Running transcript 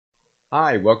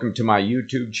Hi, welcome to my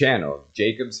YouTube channel,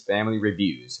 Jacob's Family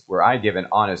Reviews, where I give an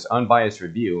honest, unbiased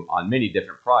review on many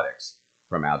different products,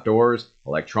 from outdoors,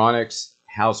 electronics,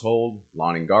 household,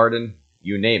 lawn and garden,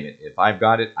 you name it. If I've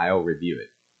got it, I'll review it.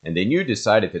 And then you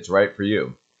decide if it's right for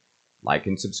you. Like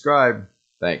and subscribe.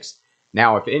 Thanks.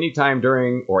 Now, if any time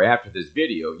during or after this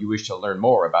video you wish to learn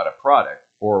more about a product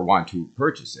or want to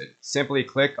purchase it, simply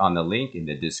click on the link in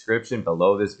the description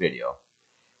below this video.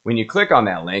 When you click on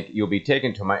that link, you'll be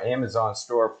taken to my Amazon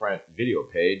storefront video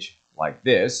page like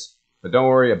this. But don't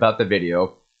worry about the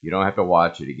video. You don't have to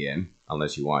watch it again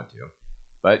unless you want to.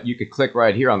 But you could click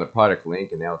right here on the product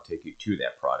link and that'll take you to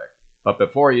that product. But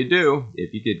before you do,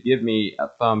 if you could give me a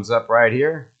thumbs up right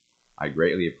here, I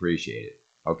greatly appreciate it.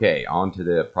 Okay, on to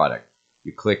the product.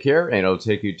 You click here and it'll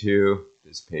take you to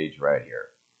this page right here.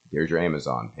 There's your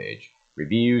Amazon page.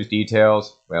 Reviews,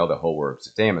 details, well, the whole works.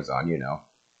 It's Amazon, you know.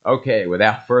 Okay,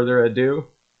 without further ado,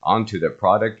 on to the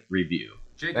product review.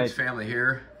 Jacob's Family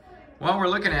here. Well, we're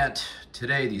looking at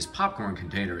today these popcorn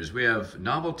containers. We have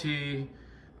Novelty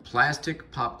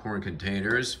Plastic Popcorn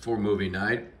Containers for movie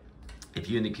night. If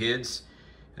you and the kids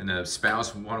and the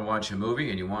spouse want to watch a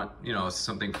movie and you want,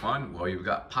 something fun, well, you've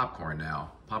got popcorn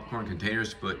now. Popcorn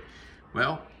containers to put,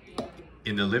 well,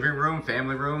 in the living room,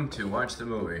 family room to watch the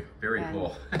movie. Very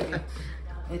cool.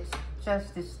 It's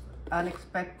just this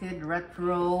unexpected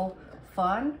retro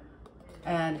fun,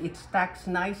 and it stacks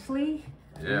nicely,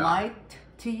 light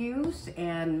to use,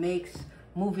 and makes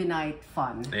movie night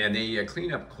fun. And they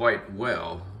clean up quite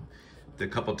well. The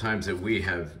couple times that we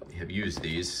have used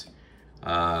these,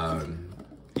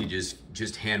 you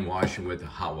just hand wash them with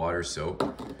hot water soap,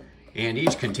 and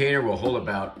each container will hold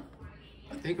about,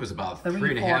 I think it was about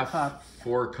 3.5,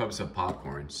 4 cups of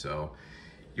popcorn. So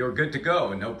you're good to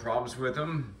go. No problems with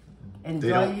them. They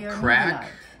don't crack.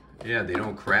 Yeah, they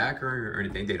don't crack or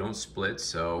anything. They don't split.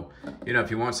 So, if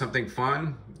you want something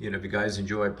fun, if you guys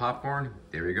enjoy popcorn,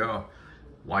 there you go.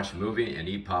 Watch a movie and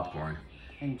eat popcorn.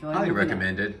 Highly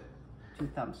recommended. 2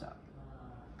 thumbs up.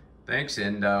 Thanks,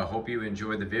 and hope you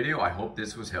enjoyed the video. I hope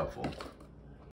this was helpful.